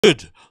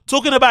Good.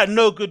 Talking about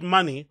no good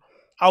money,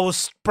 I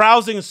was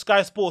browsing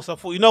Sky Sports. I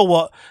thought, you know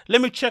what?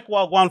 Let me check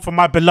what I want from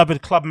my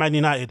beloved club, Man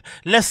United.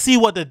 Let's see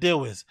what the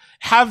deal is.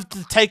 Have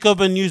the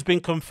takeover news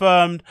been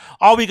confirmed?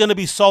 Are we going to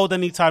be sold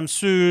anytime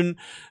soon?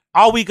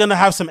 Are we going to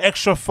have some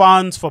extra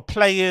funds for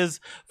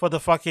players for the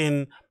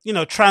fucking,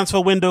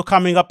 transfer window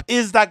coming up?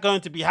 Is that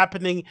going to be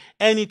happening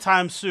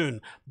anytime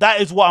soon?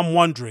 That is what I'm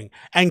wondering.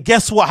 And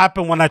guess what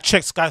happened when I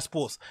checked Sky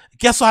Sports?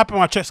 Guess what happened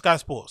when I checked Sky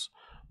Sports?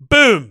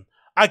 Boom!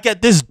 I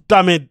get this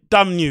dumb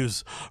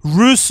news.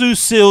 Rusu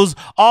seals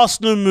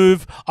Arsenal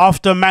move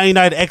after Man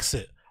United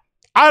exit.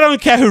 I don't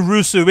care who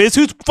Rusu is.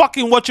 Who's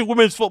fucking watching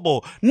women's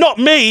football? Not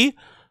me.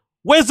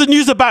 Where's the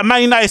news about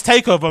Man United's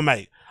takeover,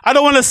 mate? I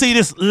don't want to see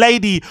this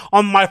lady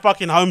on my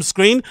fucking home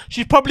screen.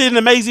 She's probably an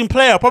amazing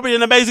player, probably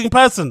an amazing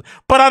person,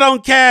 but I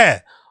don't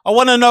care. I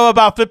want to know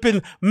about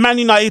flipping Man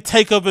United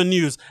takeover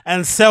news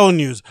and sell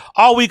news.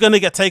 Are we going to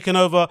get taken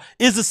over?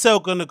 Is the sale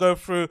going to go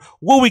through?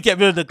 Will we get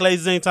rid of the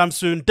Glazers anytime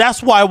soon?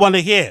 That's what I want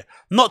to hear.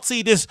 Not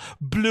see this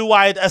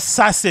blue-eyed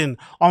assassin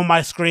on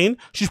my screen.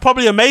 She's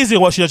probably amazing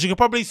at what she does. She could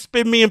probably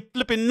spin me and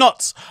flipping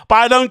nuts, but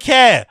I don't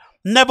care.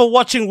 Never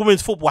watching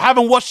women's football.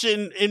 Haven't watched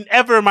it in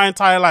ever in my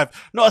entire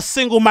life. Not a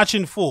single match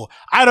in full.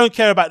 I don't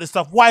care about this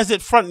stuff. Why is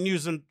it front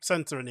news and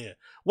center in here?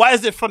 Why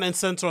is it front and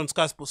center on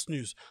Sky Sports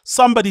News?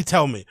 Somebody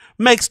tell me.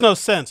 Makes no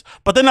sense.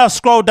 But then I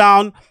scroll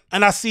down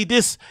and I see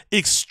this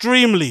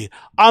extremely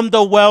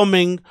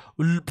underwhelming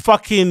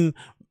fucking,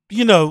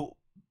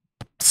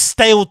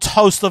 stale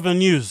toast of a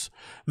news.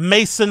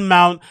 Mason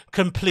Mount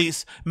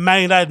completes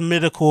Man United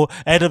medical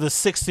ahead of a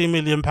 £60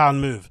 million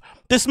move.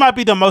 This might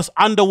be the most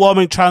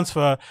underwhelming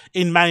transfer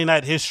in Man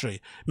United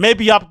history.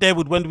 Maybe up there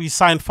with when we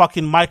signed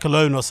fucking Michael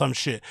Owen or some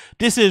shit.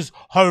 This is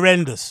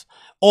horrendous.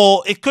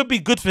 Or it could be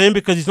good for him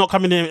because he's not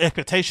coming in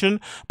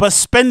expectation, but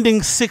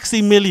spending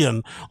 60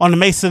 million on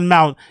Mason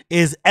Mount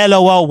is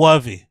LOL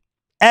worthy.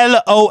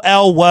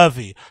 LOL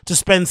worthy to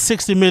spend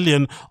 60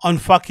 million on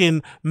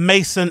fucking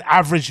Mason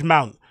average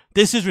Mount.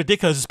 This is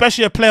ridiculous,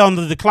 especially a player on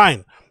the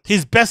decline.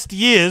 His best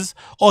years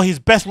or his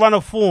best run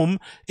of form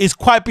is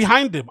quite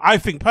behind him, I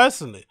think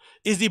personally.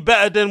 Is he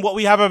better than what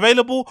we have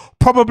available?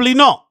 Probably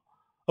not.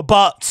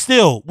 But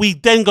still, we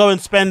then go and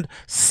spend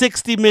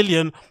 60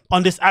 million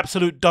on this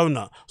absolute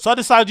donut. So I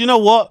decided, you know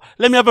what?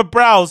 Let me have a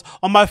browse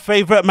on my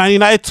favorite Man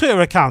United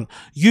Twitter account,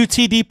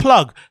 UTD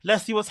Plug.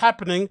 Let's see what's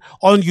happening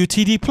on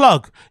UTD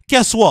Plug.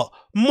 Guess what?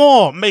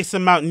 More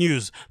Mason Mount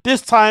news.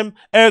 This time,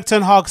 Erik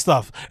ten Hag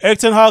stuff. Erik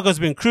ten Hag has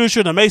been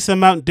crucial in the Mason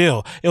Mount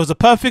deal. It was a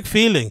perfect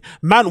feeling.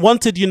 Mount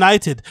wanted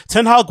United.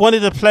 Ten Hag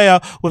wanted a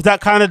player with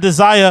that kind of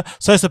desire,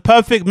 so it's a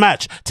perfect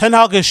match. Ten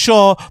Hag is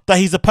sure that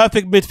he's a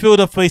perfect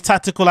midfielder for his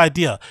tactical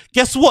idea.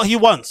 Guess what he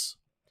wants?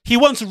 He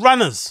wants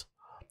runners.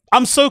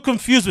 I'm so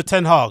confused with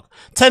Ten Hag.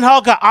 Ten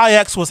Hag at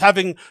Ajax was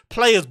having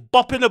players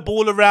bopping the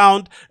ball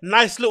around,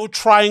 nice little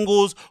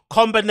triangles,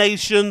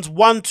 combinations,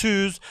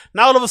 1-2s.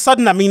 Now all of a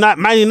sudden at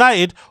Man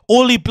United,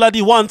 all he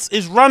bloody wants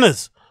is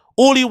runners.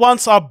 All he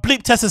wants are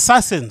bleep test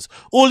assassins.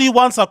 All he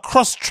wants are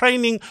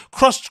cross-training,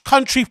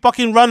 cross-country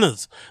fucking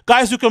runners.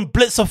 Guys who can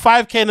blitz a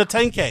 5K and a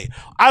 10K.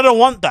 I don't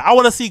want that. I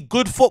want to see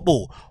good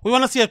football. We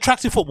want to see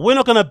attractive football. We're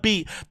not going to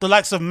beat the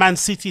likes of Man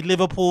City,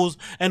 Liverpool's,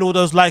 and all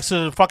those likes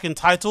of the fucking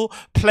title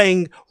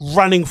playing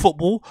running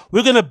football.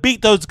 We're going to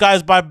beat those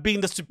guys by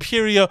being the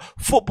superior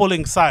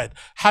footballing side.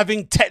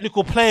 Having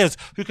technical players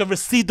who can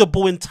receive the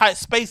ball in tight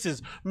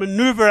spaces,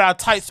 maneuver out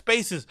tight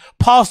spaces,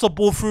 pass the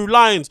ball through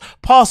lines,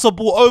 pass the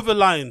ball over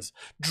lines,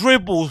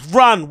 dribbles,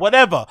 run,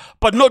 whatever,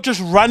 but not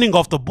just running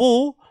off the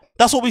ball.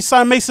 That's what we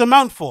signed Mason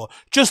Mount for,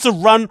 just to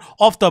run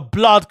off the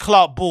blood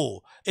clot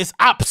ball. It's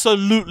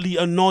absolutely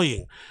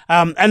annoying.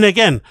 And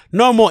again,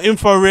 no more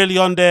info really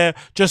on there,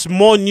 just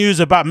more news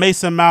about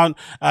Mason Mount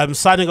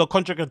signing a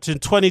contract until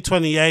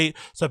 2028.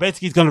 So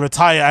basically he's going to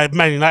retire at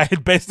Man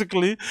United,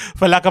 basically,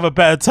 for lack of a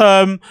better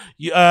term.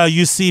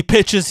 You see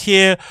pictures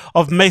here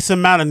of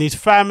Mason Mount and his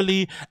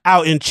family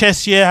out in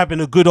Cheshire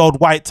having a good old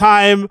white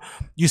time.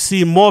 You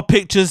see more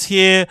pictures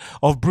here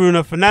of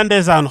Bruno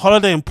Fernandes out on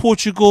holiday in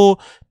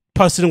Portugal,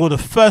 posting all the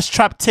first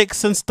trap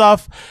ticks and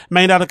stuff,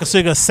 made out of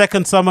a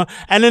second summer.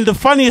 And then the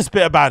funniest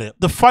bit about it,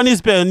 the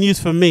funniest bit of news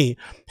for me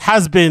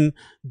has been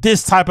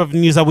this type of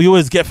news that we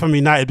always get from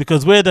United,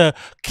 because we're the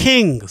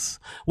kings.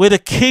 We're the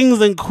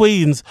kings and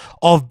queens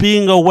of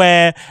being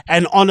aware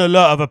and on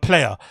alert of a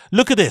player.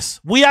 Look at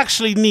this. We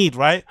actually need,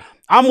 right?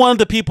 I'm one of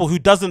the people who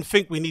doesn't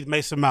think we need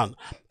Mason Mount.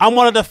 I'm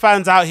one of the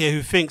fans out here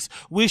who thinks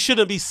we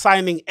shouldn't be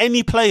signing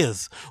any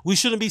players. We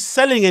shouldn't be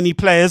selling any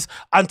players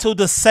until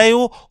the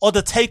sale or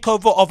the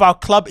takeover of our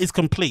club is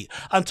complete.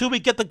 Until we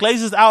get the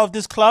Glazers out of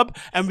this club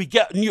and we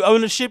get new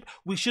ownership,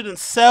 we shouldn't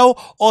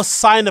sell or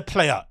sign a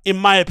player, in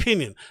my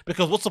opinion.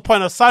 Because what's the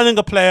point of signing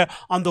a player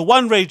under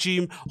one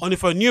regime, only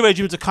for a new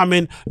regime to come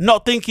in,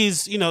 not think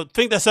he's,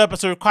 think there's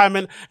surplus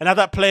requirement, and have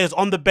that player's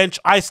on the bench,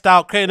 iced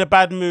out, creating a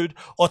bad mood,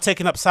 or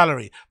taking up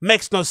salary.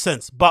 Makes no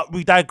sense, but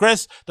we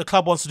digress. The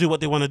club wants to do what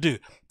they want to do.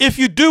 If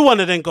you do want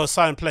to then go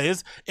sign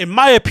players, in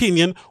my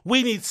opinion,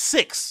 we need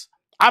 6.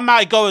 I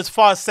might go as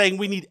far as saying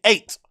we need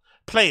 8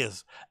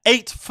 players.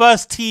 8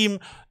 first team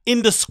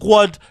in the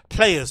squad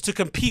players to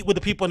compete with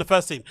the people in the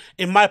first team,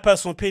 in my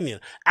personal opinion.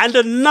 And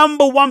the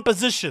number one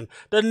position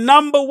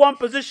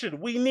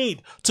we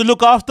need to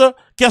look after,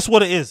 guess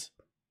what it is?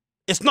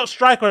 It's not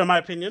striker, in my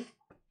opinion.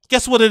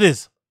 Guess what it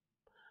is?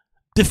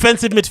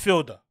 Defensive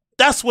midfielder.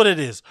 That's what it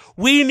is.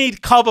 We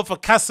need cover for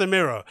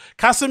Casemiro.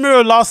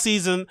 Casemiro last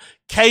season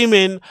came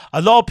in.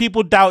 A lot of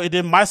people doubted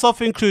him,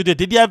 myself included.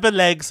 Did he have the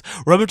legs?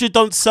 Real Madrid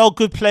don't sell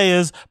good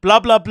players, blah,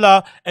 blah,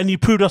 blah. And he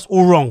proved us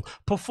all wrong.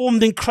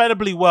 Performed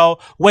incredibly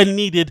well when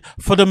needed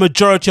for the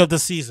majority of the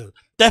season.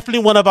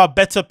 Definitely one of our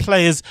better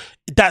players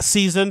that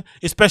season,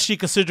 especially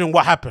considering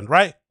what happened,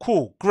 right?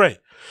 Cool, great.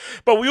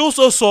 But we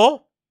also saw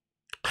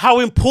how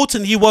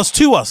important he was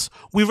to us.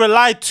 We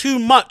relied too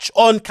much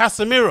on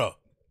Casemiro,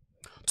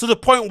 to the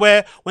point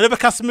where whenever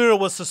Casemiro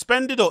was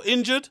suspended or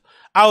injured,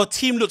 our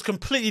team looked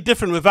completely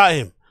different without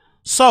him.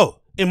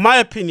 So, in my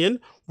opinion,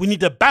 we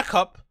need a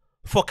backup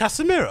for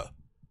Casemiro.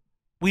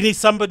 We need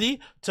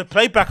somebody to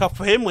play backup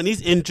for him when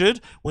he's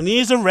injured, when he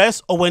needs a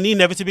rest, or when he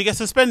inevitably gets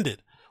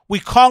suspended. We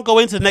can't go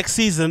into next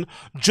season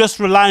just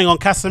relying on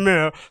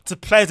Casemiro to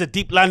play as a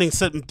deep landing,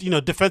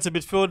 defensive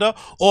midfielder,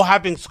 or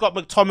having Scott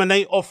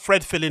McTominay or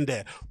Fred fill in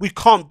there. We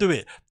can't do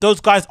it. Those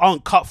guys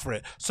aren't cut for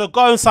it. So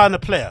go and sign a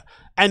player.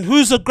 And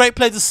who's a great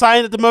player to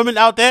sign at the moment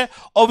out there?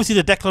 Obviously,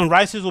 the Declan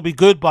Rices will be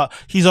good, but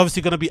he's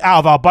obviously going to be out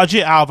of our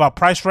budget, out of our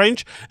price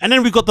range. And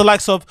then we got the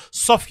likes of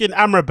Sofian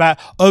Amrabat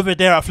over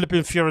there at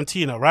flipping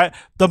Fiorentina, right?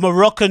 The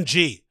Moroccan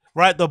G,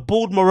 right? The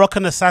bald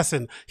Moroccan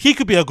assassin. He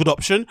could be a good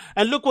option.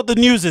 And look what the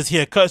news is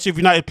here, courtesy of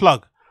United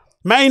Plug.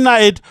 Man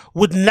United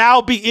would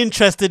now be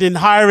interested in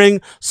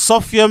hiring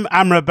Sofian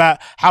Amrabat.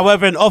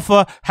 However, an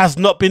offer has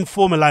not been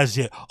formalized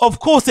yet. Of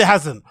course it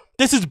hasn't.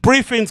 This is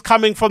briefings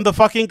coming from the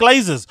fucking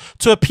Glazers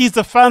to appease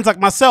the fans like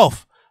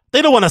myself.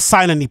 They don't want to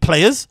sign any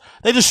players.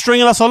 They're just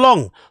stringing us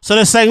along. So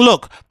they're saying,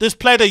 look, this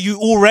player that you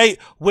all rate,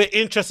 we're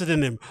interested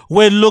in him.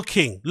 We're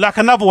looking. Like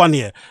another one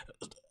here.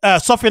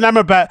 Sofian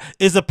Amrabat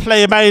is a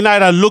player Man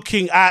United are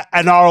looking at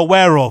and are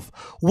aware of.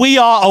 We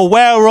are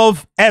aware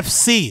of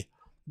FC.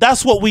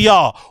 That's what we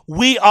are.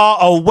 We are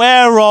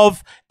aware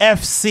of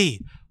FC.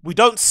 We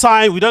don't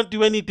sign. We don't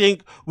do anything.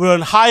 We're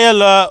on high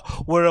alert.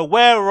 We're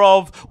aware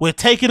of. We're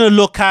taking a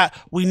look at.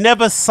 We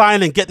never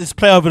sign and get this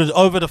player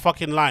over the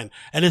fucking line.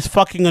 And it's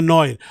fucking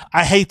annoying.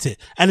 I hate it.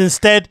 And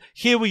instead,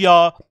 here we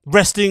are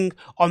resting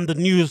on the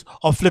news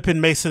of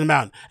flipping Mason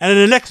Mount. And in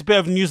the next bit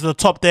of news at the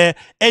top there,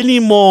 any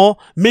more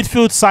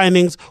midfield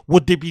signings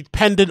would be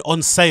dependent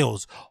on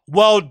sales.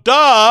 Well,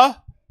 duh.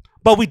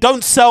 But we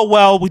don't sell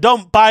well. We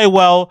don't buy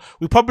well.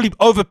 We probably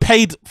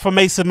overpaid for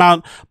Mason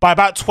Mount by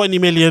about 20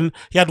 million.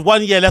 He had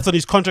 1 year left on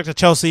his contract at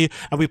Chelsea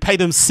and we paid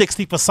him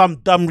 60 for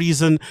some dumb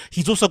reason.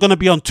 He's also going to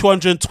be on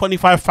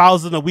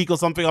 225,000 a week or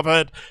something, I've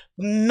heard.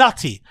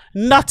 Nutty.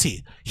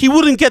 Nutty. He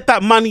wouldn't get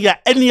that money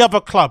at any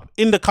other club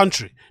in the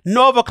country.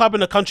 No other club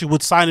in the country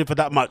would sign him for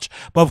that much.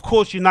 But of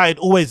course, United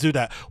always do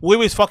that. We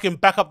always fucking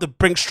back up the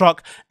Brinks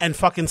truck and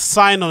fucking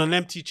sign on an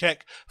empty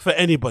check for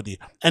anybody.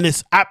 And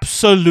it's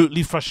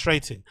absolutely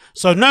frustrating.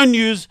 So no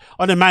news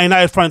on the Man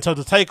United front of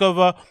the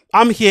takeover.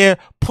 I'm here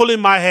pulling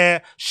my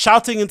hair,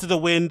 shouting into the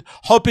wind,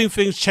 hoping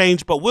things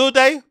change. But will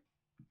they?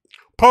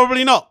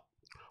 Probably not.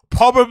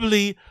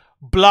 Probably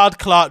blood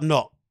clot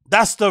not.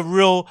 That's the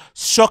real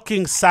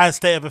shocking, sad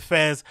state of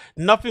affairs.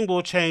 Nothing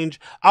will change.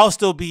 I'll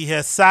still be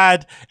here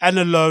sad and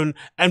alone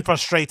and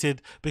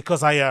frustrated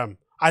because I am.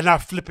 I now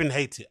flipping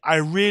hate it. I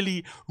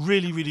really,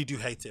 really, really do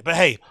hate it. But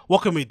hey,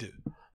 what can we do?